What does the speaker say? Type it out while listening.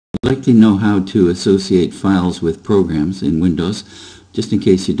like to know how to associate files with programs in Windows. Just in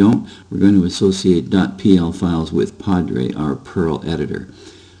case you don't, we're going to associate .pl files with Padre, our Perl editor.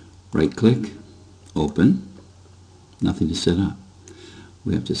 Right-click, open, nothing to set up.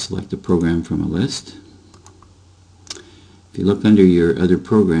 We have to select a program from a list. If you look under your other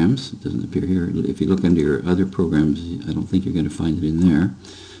programs, it doesn't appear here, if you look under your other programs, I don't think you're going to find it in there.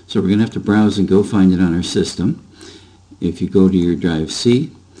 So we're going to have to browse and go find it on our system. If you go to your drive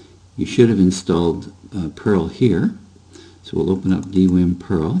C, you should have installed Perl here. So we'll open up dwim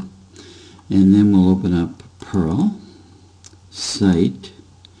Perl, and then we'll open up Perl site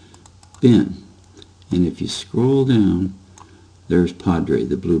bin. And if you scroll down, there's Padre,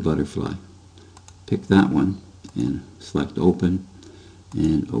 the blue butterfly. Pick that one and select open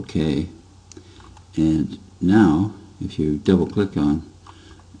and OK. And now if you double click on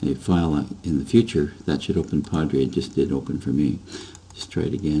a file in the future, that should open Padre. It just did open for me. Just try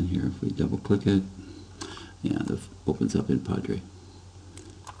it again here. If we double click it, yeah, it opens up in Padre.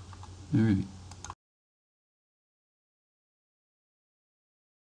 All right.